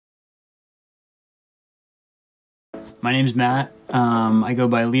My name's Matt. I go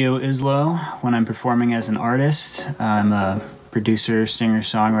by Leo Islo when I'm performing as an artist. I'm a producer, singer,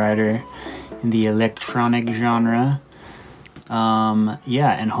 songwriter in the electronic genre. And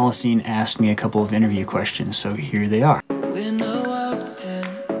Holocene asked me a couple of interview questions, so here they are.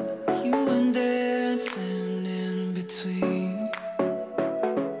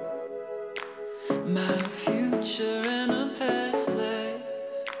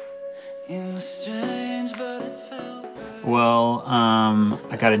 Well,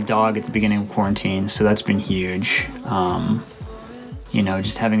 I got a dog at the beginning of quarantine, so that's been huge. You know,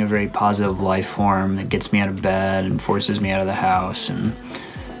 just having a very positive life form that gets me out of bed and forces me out of the house and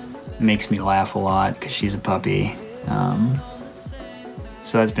makes me laugh a lot because she's a puppy.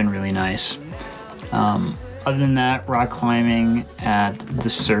 So that's been really nice. Other than that, rock climbing at the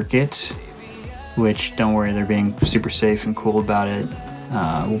circuit, which, don't worry, they're being super safe and cool about it.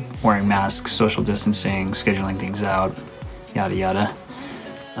 Wearing masks, social distancing, scheduling things out, yada yada.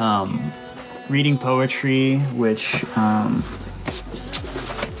 Reading poetry, which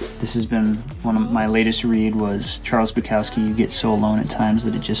this has been one of my latest read was Charles Bukowski, You Get So Alone at Times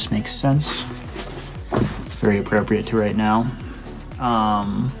That It Just Makes Sense. Very appropriate to right now.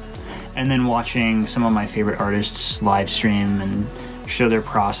 And then watching some of my favorite artists live stream and show their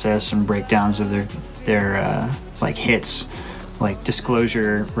process and breakdowns of their like hits. Like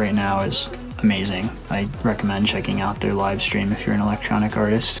Disclosure right now is amazing. I recommend checking out their live stream if you're an electronic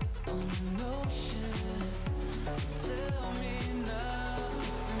artist.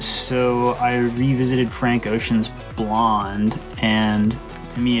 So I revisited Frank Ocean's Blonde, and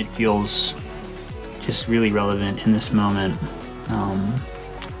to me it feels just really relevant in this moment.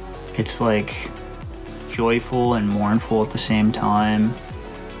 It's like joyful and mournful at the same time,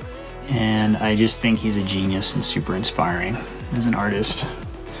 and I just think he's a genius and super inspiring as an artist.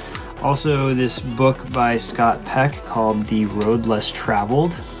 Also, this book by Scott Peck called The Road Less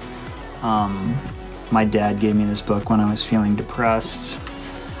Traveled. My dad gave me this book when I was feeling depressed,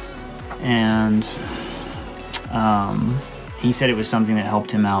 and he said it was something that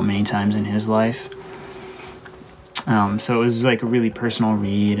helped him out many times in his life. So it was like a really personal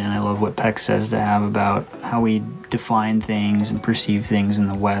read, and I love what Peck says to have about how we define things and perceive things in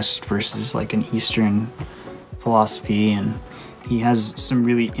the West versus like an Eastern philosophy, and he has some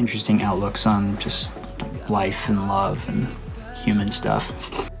really interesting outlooks on just life and love and human stuff.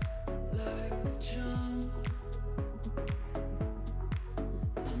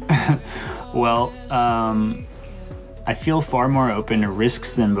 Well, I feel far more open to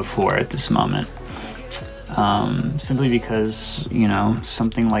risks than before at this moment. Simply because, you know,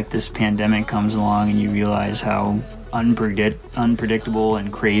 something like this pandemic comes along and you realize how unpredictable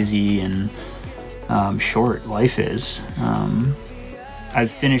and crazy and short life is.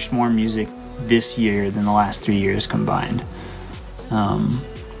 I've finished more music this year than the last 3 years combined.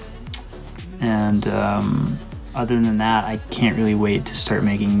 Other than that, I can't really wait to start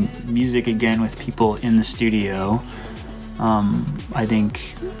making music again with people in the studio. I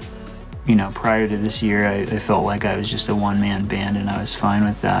think, you know, prior to this year, I felt like I was just a one-man band and I was fine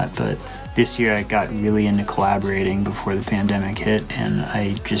with that. But this year I got really into collaborating before the pandemic hit, and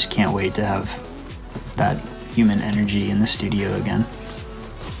I just can't wait to have that human energy in the studio again.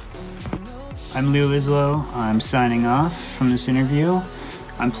 I'm Leo Islo. I'm signing off from this interview.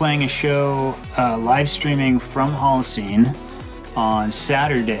 I'm playing a show live streaming from Holocene on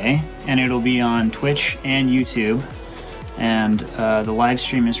Saturday, and it'll be on Twitch and YouTube. And the live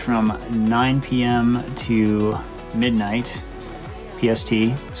stream is from 9 p.m. to midnight PST,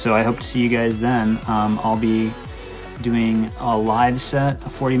 so I hope to see you guys then. I'll be doing a live set, a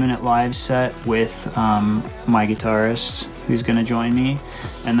 40-minute live set with my guitarist who's going to join me,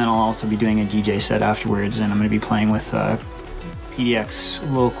 and then I'll also be doing a DJ set afterwards, and I'm going to be playing with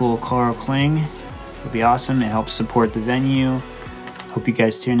PDX local Karl Kling. It'll be awesome. It helps support the venue. Hope you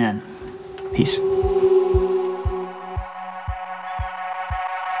guys tune in. Peace.